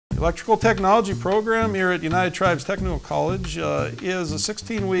Electrical Technology program here at United Tribes Technical College is a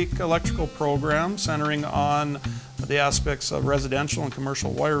 16-week electrical program centering on the aspects of residential and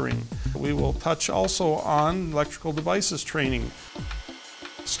commercial wiring. We will touch also on electrical devices training.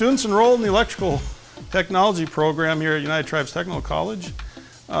 Students enrolled in the Electrical Technology program here at United Tribes Technical College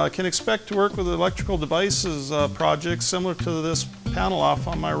can expect to work with electrical devices projects similar to this panel off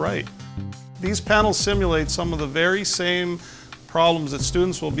on my right. These panels simulate some of the very same problems that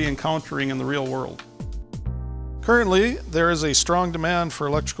students will be encountering in the real world. Currently, there is a strong demand for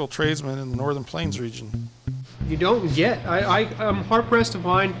electrical tradesmen in the Northern Plains region. You don't get, I'm hard-pressed to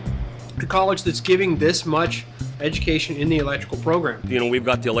find a college that's giving this much education in the electrical program. You know, we've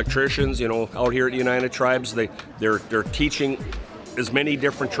got the electricians, you know, out here at United Tribes. They're teaching as many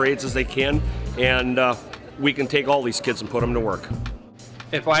different trades as they can, and we can take all these kids and put them to work.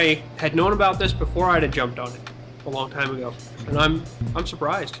 If I had known about this before, I'd have jumped on it a long time ago. And I'm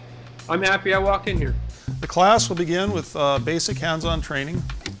surprised. I'm happy I walked in here. The class will begin with basic hands-on training.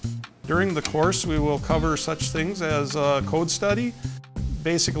 During the course, we will cover such things as code study,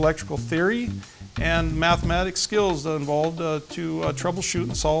 basic electrical theory, and mathematics skills involved to troubleshoot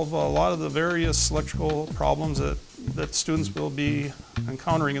and solve a lot of the various electrical problems that students will be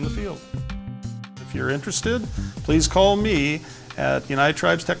encountering in the field. If you're interested, please call me at United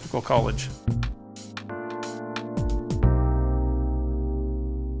Tribes Technical College.